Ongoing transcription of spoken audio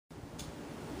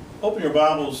Open your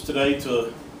Bibles today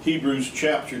to Hebrews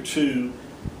chapter 2,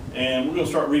 and we're going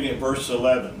to start reading at verse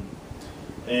 11.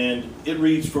 And it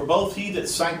reads, "For both he that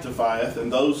sanctifieth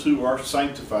and those who are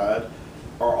sanctified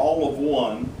are all of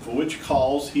one, for which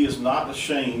cause he is not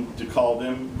ashamed to call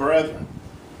them brethren."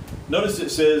 Notice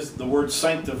it says the word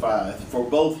sanctifieth. For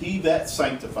both he that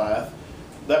sanctifieth,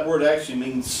 that word actually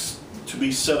means to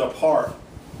be set apart.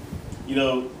 You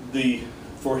know,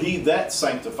 for he that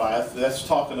sanctifieth, that's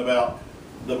talking about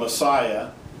the Messiah,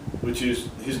 which is,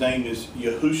 his name is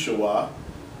Yahuah.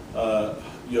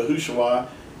 Yahuah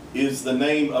is the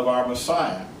name of our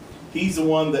Messiah. He's the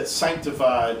one that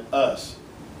sanctified us.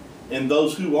 And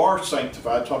those who are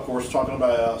sanctified, of course talking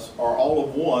about us, are all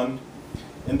of one.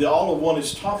 And the all of one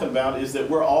is talking about is that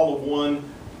we're all of one,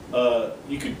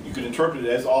 you could interpret it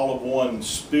as all of one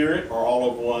spirit or all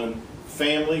of one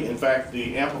family. In fact,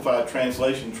 the Amplified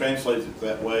translation translates it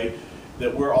that way,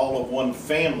 that we're all of one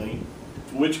family,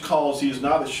 for which cause he is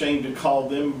not ashamed to call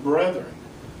them brethren.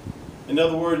 In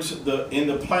other words, in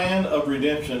the plan of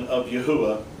redemption of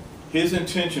Yahuah, his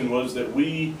intention was that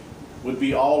we would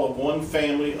be all of one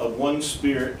family, of one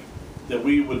spirit, that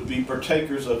we would be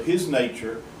partakers of his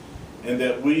nature, and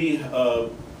that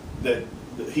that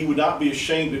he would not be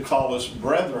ashamed to call us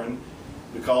brethren,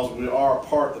 because we are a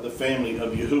part of the family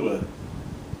of Yahuah.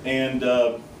 And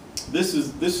this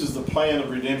is the plan of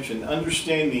redemption.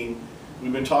 Understanding,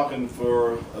 we've been talking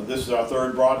this is our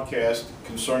third broadcast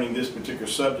concerning this particular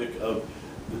subject of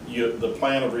the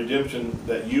plan of redemption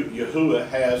that Yahuah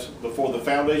has before the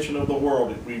foundation of the world,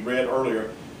 that we read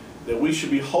earlier, that we should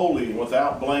be holy and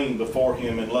without blame before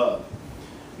him in love.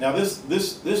 Now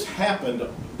this happened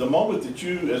the moment that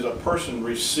you as a person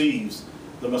receives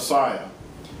the Messiah,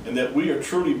 and that we are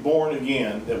truly born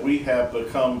again, that we have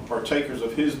become partakers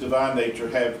of his divine nature,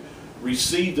 have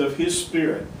received of his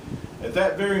spirit. At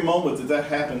that very moment that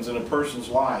happens in a person's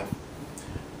life,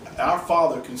 our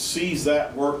Father can seize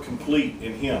that work complete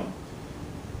in him.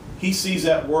 He sees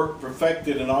that work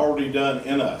perfected and already done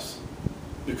in us,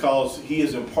 because he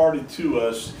has imparted to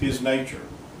us his nature.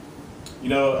 You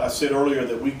know, I said earlier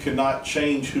that we could not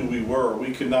change who we were.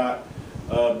 We could not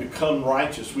become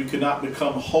righteous. We could not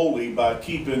become holy by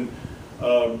keeping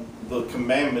the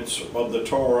commandments of the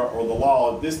Torah or the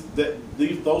law.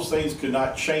 Those things could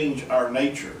not change our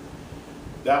nature.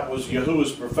 That was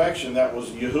Yahuwah's perfection. That was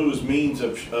Yahuwah's means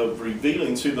of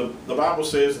revealing. See, the Bible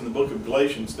says in the book of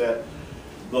Galatians that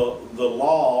the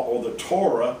law or the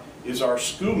Torah is our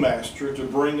schoolmaster to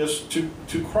bring us to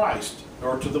Christ,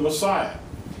 or to the Messiah.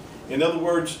 In other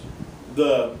words,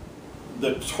 the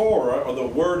Torah, or the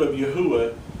word of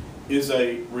Yahuah, is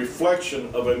a reflection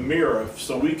of a mirror,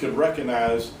 so we could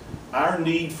recognize our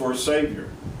need for a Savior,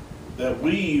 that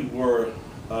we were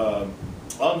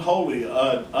unholy,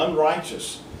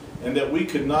 unrighteous, and that we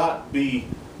could not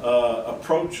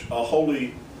approach a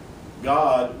holy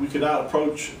God. We could not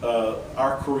approach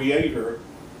our Creator,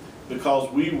 because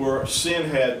sin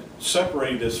had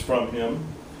separated us from him,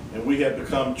 and we had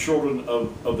become children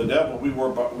of the devil. We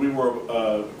were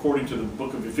according to the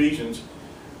book of Ephesians,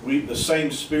 the same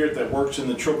spirit that works in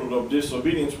the children of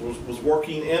disobedience was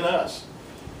working in us.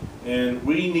 And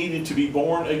we needed to be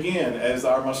born again, as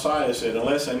our Messiah said,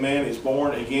 unless a man is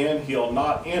born again, he'll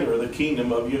not enter the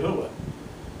kingdom of Yahuah.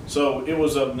 So it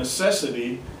was of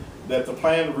necessity that the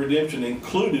plan of redemption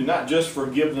included not just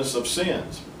forgiveness of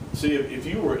sins. See, if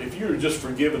you were just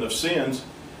forgiven of sins,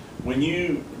 when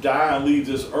you die and leave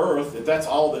this earth, if that's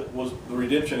all that the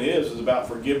redemption is about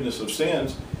forgiveness of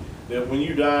sins, that when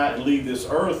you die and leave this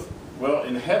earth, well,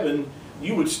 in heaven,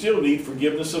 you would still need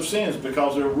forgiveness of sins,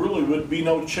 because there really would be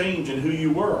no change in who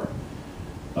you were.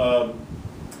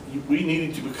 We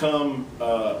needed to become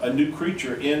a new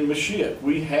creature in Mashiach.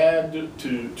 We had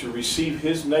to receive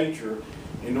his nature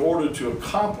in order to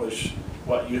accomplish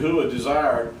what Yahuah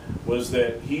desired, was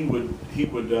that he would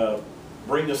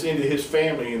bring us into his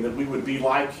family, and that we would be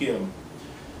like him.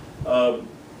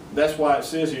 That's why it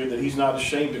says here that he's not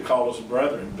ashamed to call us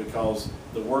brethren, because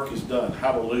the work is done.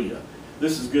 Hallelujah.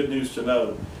 This is good news to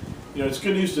know. You know, it's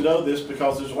good news to know this,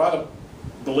 because there's a lot of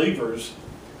believers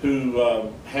who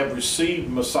have received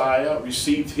Messiah,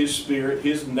 received his spirit,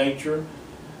 his nature.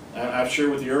 I've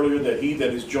shared with you earlier that he that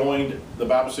is joined, the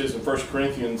Bible says in 1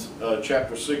 Corinthians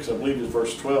chapter 6, I believe it's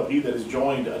verse 12, he that is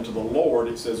joined unto the Lord,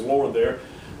 it says Lord there,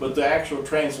 but the actual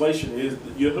translation is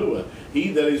Yahuah.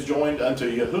 He that is joined unto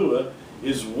Yahuah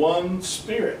is one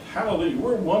spirit. Hallelujah.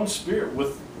 We're one spirit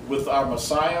with our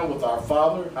Messiah, with our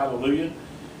Father. Hallelujah.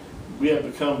 We have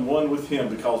become one with him,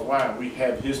 because why? We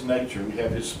have his nature. We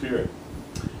have his spirit.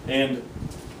 And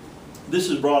this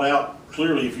is brought out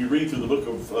clearly if you read through the book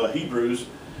of Hebrews.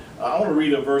 I want to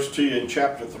read a verse to you in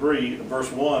chapter 3,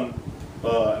 verse 1,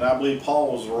 and I believe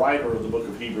Paul was the writer of the book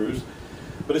of Hebrews.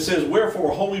 But it says,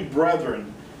 wherefore, holy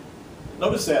brethren,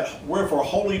 notice that, wherefore,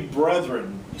 holy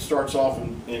brethren, he starts off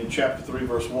in chapter 3,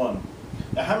 verse 1.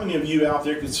 Now, how many of you out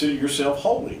there consider yourself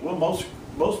holy? Well, most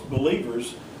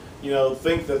believers,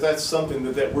 think that that's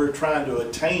something that we're trying to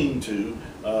attain to,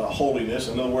 holiness.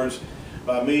 In other words,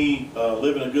 by me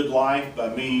living a good life, by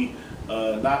me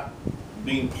not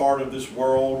being part of this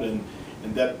world, and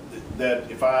that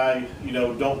if I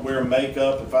don't wear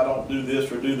makeup, if I don't do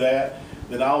this or do that,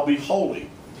 then I'll be holy.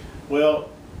 Well,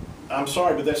 I'm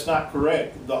sorry, but that's not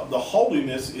correct. The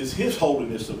holiness is His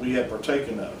holiness that we have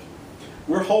partaken of.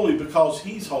 We're holy because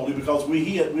He's holy, because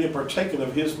we have partaken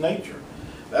of His nature.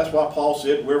 That's why Paul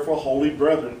said, wherefore, holy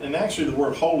brethren. And actually the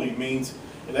word holy means,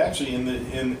 it actually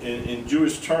in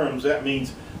Jewish terms, that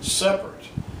means separate,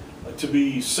 to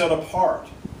be set apart,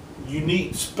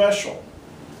 unique, special.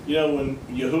 When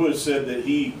Yahuah said that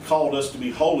He called us to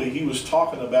be holy, He was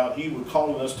talking about He was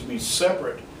calling us to be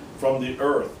separate from the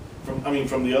earth,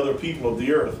 from the other people of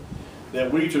the earth, that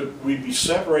we'd be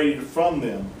separated from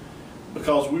them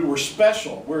because we were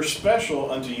special. We're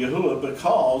special unto Yahuah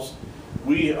because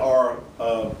we are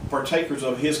partakers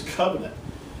of His covenant.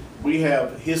 We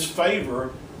have His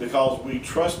favor because we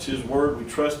trust His word, we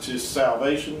trust His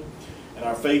salvation, and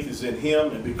our faith is in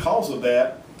Him. And because of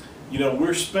that,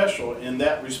 we're special in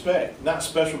that respect. Not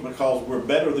special because we're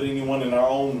better than anyone in our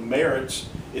own merits.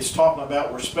 It's talking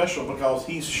about we're special because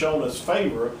He's shown us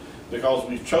favor, because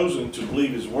we've chosen to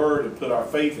believe His word and put our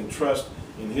faith and trust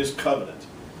in His covenant.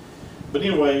 But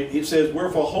anyway, it says,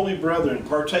 wherefore, holy brethren,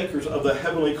 partakers of the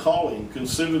heavenly calling,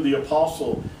 consider the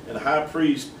apostle and high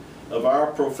priest of our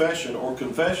profession or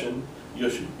confession,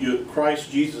 Christ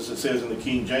Jesus, it says in the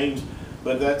King James,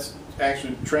 but that's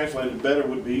actually translated better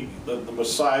would be the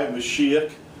Messiah,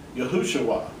 Mashiach,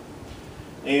 Yahushua.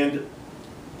 And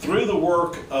through the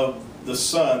work of the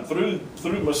Son, through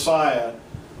Messiah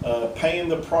paying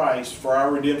the price for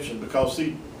our redemption, because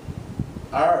see,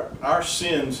 our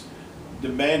sins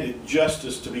demanded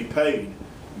justice to be paid.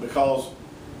 Because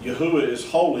Yahuah is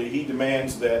holy, He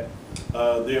demands that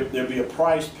there be a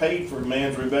price paid for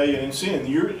man's rebellion and sin.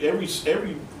 Every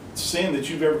sin that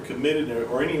you've ever committed,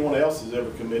 or anyone else has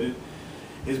ever committed,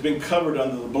 has been covered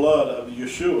under the blood of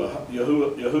Yahushua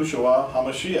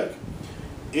HaMashiach.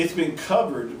 It's been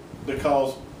covered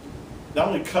because, not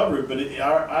only covered, but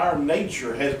our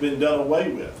nature has been done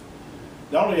away with.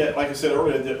 Not only, like I said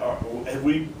earlier, are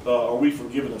we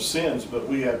forgiven of sins, but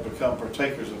we have become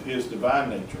partakers of His divine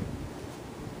nature.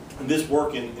 And this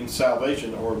work in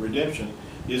salvation or redemption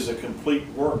is a complete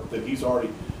work that He's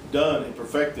already done and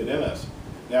perfected in us.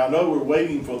 Now, I know we're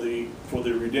waiting for the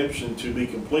redemption to be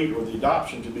complete, or the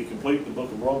adoption to be complete. The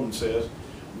book of Romans says,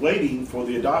 waiting for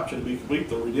the adoption to be complete,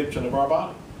 the redemption of our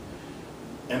body.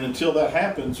 And until that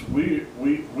happens, we've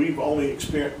only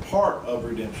experienced part of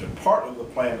redemption, part of the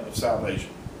plan of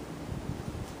salvation.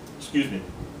 Excuse me.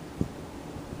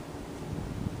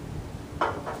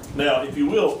 Now, if you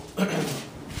will,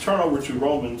 turn over to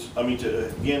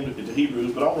to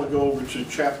Hebrews, but I want to go over to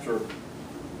chapter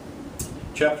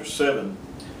 7,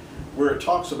 where it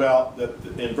talks about that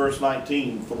in verse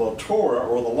 19, for the Torah,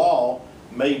 or the law,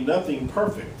 made nothing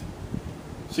perfect.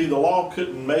 See, the law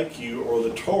couldn't make you, or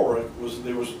the Torah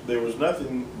there was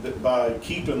nothing that by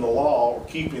keeping the law or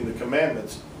keeping the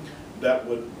commandments that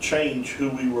would change who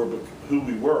we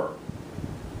were.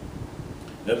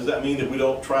 Now, does that mean that we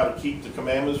don't try to keep the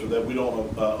commandments, or that we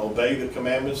don't obey the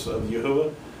commandments of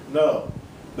Yahuah? No.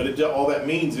 But all that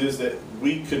means is that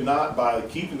we could not, by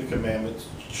keeping the commandments,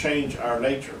 change our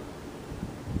nature.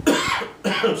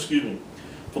 Excuse me.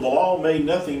 For the law made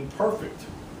nothing perfect,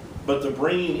 but the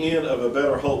bringing in of a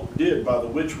better hope did, by the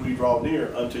which we draw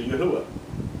near unto Yahuah.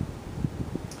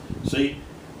 See,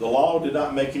 the law did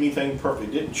not make anything perfect.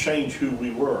 It didn't change who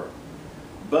we were.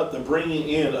 But the bringing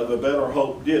in of a better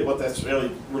hope did. What that's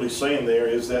really saying there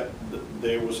is that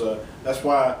that's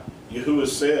why Yahuah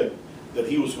said that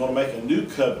He was going to make a new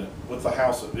covenant with the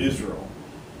house of Israel.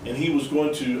 And He was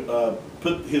going to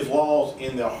put His laws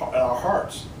in our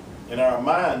hearts. In our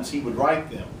minds, He would write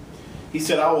them. He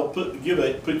said, I will put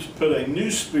a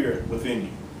new spirit within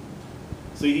you.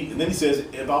 See, and then He says,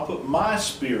 if I'll put my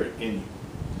spirit in you.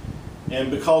 And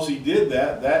because He did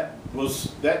that, that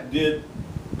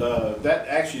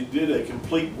actually did a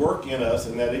complete work in us,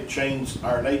 and that it changed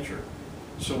our nature.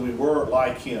 So we were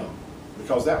like Him.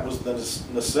 Because that was the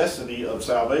necessity of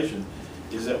salvation,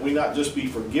 is that we not just be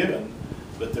forgiven,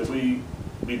 but that we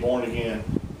be born again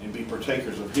and be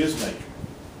partakers of His nature.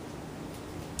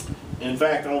 In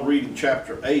fact, I'll read in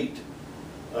chapter 8,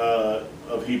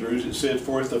 of Hebrews, it said,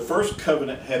 "For if the first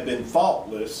covenant had been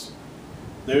faultless,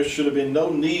 there should have been no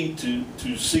need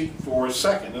to seek for a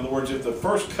second." In other words, if the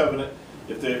first covenant,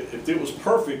 if it was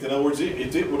perfect, in other words,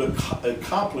 if it would have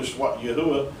accomplished what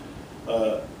Yahuah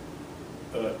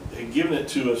had given it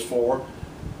to us for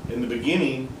in the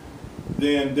beginning,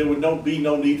 then there would be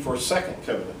no need for a second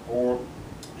covenant. Or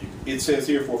it says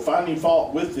here, "For finding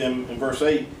fault with them," in verse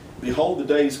 8, "Behold, the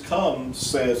days come,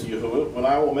 says Yahuah, when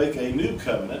I will make a new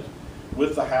covenant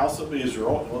with the house of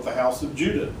Israel and with the house of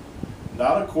Judah,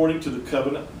 not according to the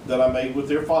covenant that I made with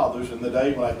their fathers in the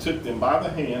day when I took them by the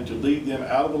hand to lead them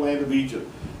out of the land of Egypt,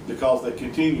 because they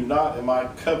continued not in my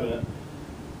covenant,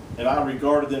 and I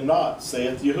regarded them not,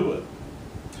 saith Yahuah.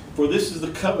 For this is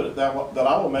the covenant that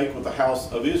I will make with the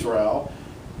house of Israel,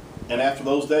 and after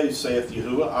those days, saith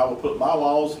Yahuah, I will put my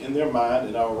laws in their mind,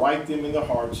 and I will write them in their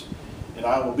hearts, and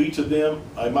I will be to them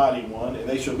a mighty one, and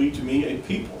they shall be to me a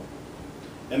people.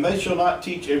 And they shall not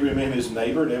teach every man his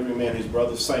neighbor and every man his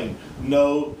brother, saying,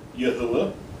 Know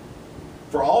Yahuah.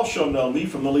 For all shall know me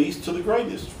from the least to the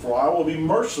greatest. For I will be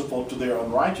merciful to their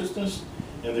unrighteousness,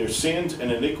 and their sins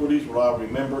and iniquities will I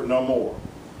remember no more.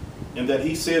 And that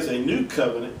he says a new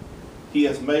covenant he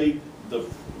hath made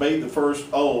the first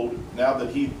old, now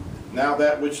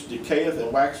that which decayeth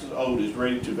and waxeth old is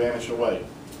ready to vanish away."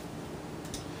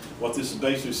 What this is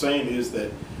basically saying is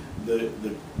that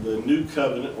the new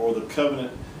covenant, or the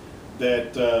covenant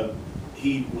that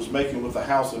he was making with the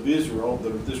house of Israel,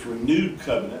 this renewed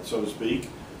covenant, so to speak,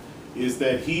 is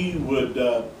that he would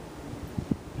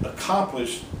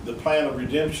accomplish the plan of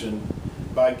redemption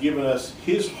by giving us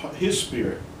his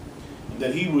spirit, and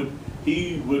that he would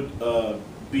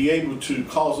be able to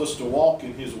cause us to walk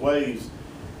in his ways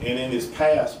and in his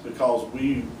paths, because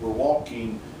we were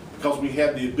walking, because we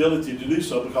had the ability to do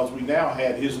so, because we now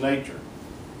had his nature.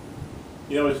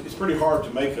 You know, it's pretty hard to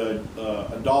make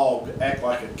a dog act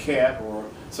like a cat, or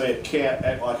say a cat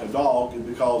act like a dog,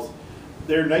 because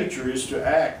their nature is to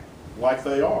act like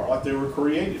they are, like they were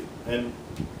created. And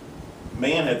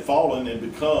man had fallen and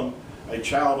become a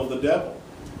child of the devil.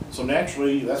 So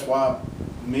naturally, that's why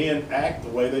men act the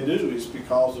way they do. It's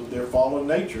because of their fallen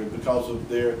nature, because of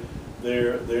their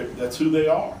that's who they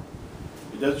are.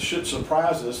 It should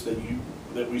surprise us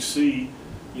that we see,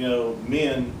 you know,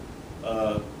 men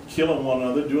killing one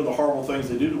another, doing the horrible things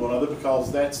they do to one another,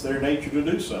 because that's their nature to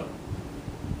do so.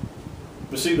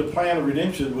 But see, the plan of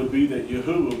redemption would be that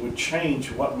Yahuah would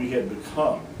change what we had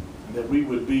become, and that we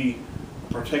would be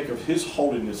a partaker of his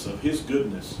holiness, of his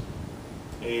goodness.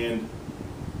 And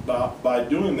by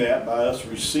doing that, by us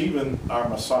receiving our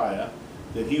Messiah,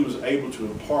 that he was able to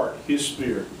impart his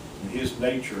spirit and his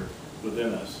nature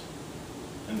within us.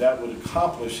 And that would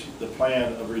accomplish the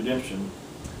plan of redemption.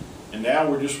 And now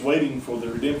we're just waiting for the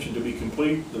redemption to be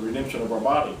complete, the redemption of our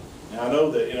body. Now I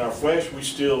know that in our flesh we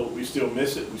still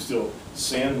miss it, we still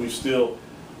sin, we still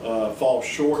fall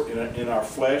short in our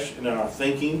flesh and in our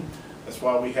thinking. That's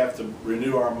why we have to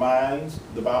renew our minds.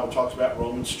 The Bible talks about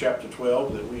Romans chapter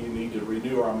 12, that we need to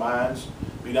renew our minds.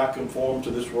 Be not conformed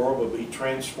to this world, but be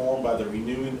transformed by the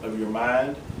renewing of your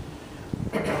mind.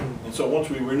 And so once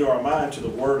we renew our mind to the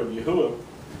word of Yahuah,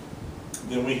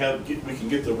 then we can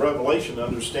get the revelation,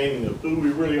 understanding of who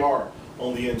we really are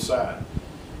on the inside.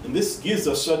 And this gives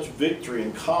us such victory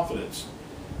and confidence.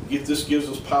 This gives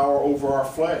us power over our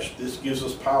flesh. This gives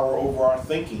us power over our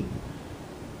thinking.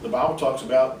 The Bible talks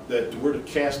about that we're to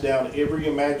cast down every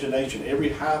imagination, every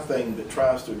high thing that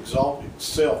tries to exalt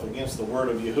itself against the word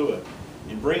of Yahuah,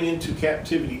 and bring into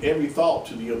captivity every thought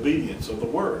to the obedience of the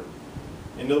word.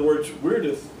 In other words,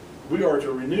 we are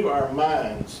to renew our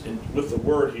minds with the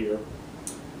word here,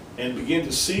 and begin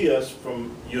to see us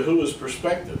from Yahuah's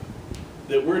perspective.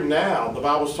 That we're now, the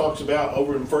Bible talks about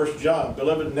over in 1 John,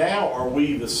 beloved, now are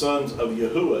we the sons of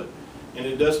Yahuah, and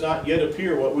it does not yet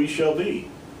appear what we shall be.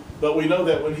 But we know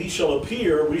that when he shall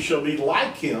appear, we shall be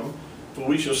like him, for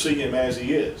we shall see him as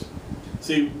he is.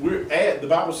 See, the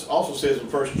Bible also says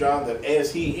in 1 John that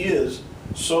as he is,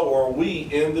 so are we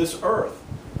in this earth.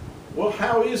 Well,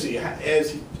 how is he?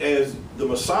 As the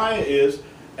Messiah is,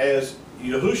 as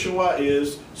Yahushua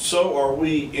is, so are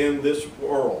we in this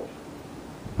world.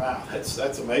 Wow, that's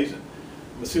amazing.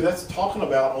 But see, that's talking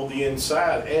about on the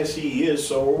inside, as he is,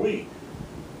 so are we.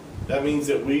 That means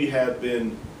that we have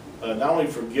been not only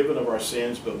forgiven of our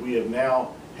sins, but we have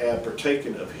now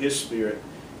partaken of his spirit.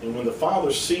 And when the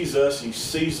Father sees us, he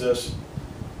sees us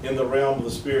in the realm of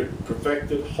the Spirit,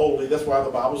 perfected, holy. That's why the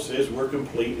Bible says we're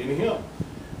complete in him.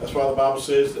 That's why the Bible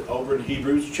says that over in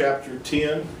Hebrews chapter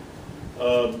 10,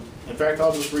 in fact,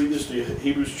 I'll just read this to you.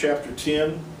 Hebrews chapter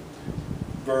 10,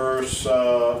 verse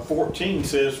 14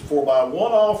 says, For by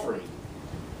one offering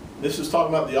This is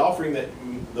talking about the offering that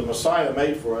the Messiah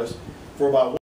made for us. For by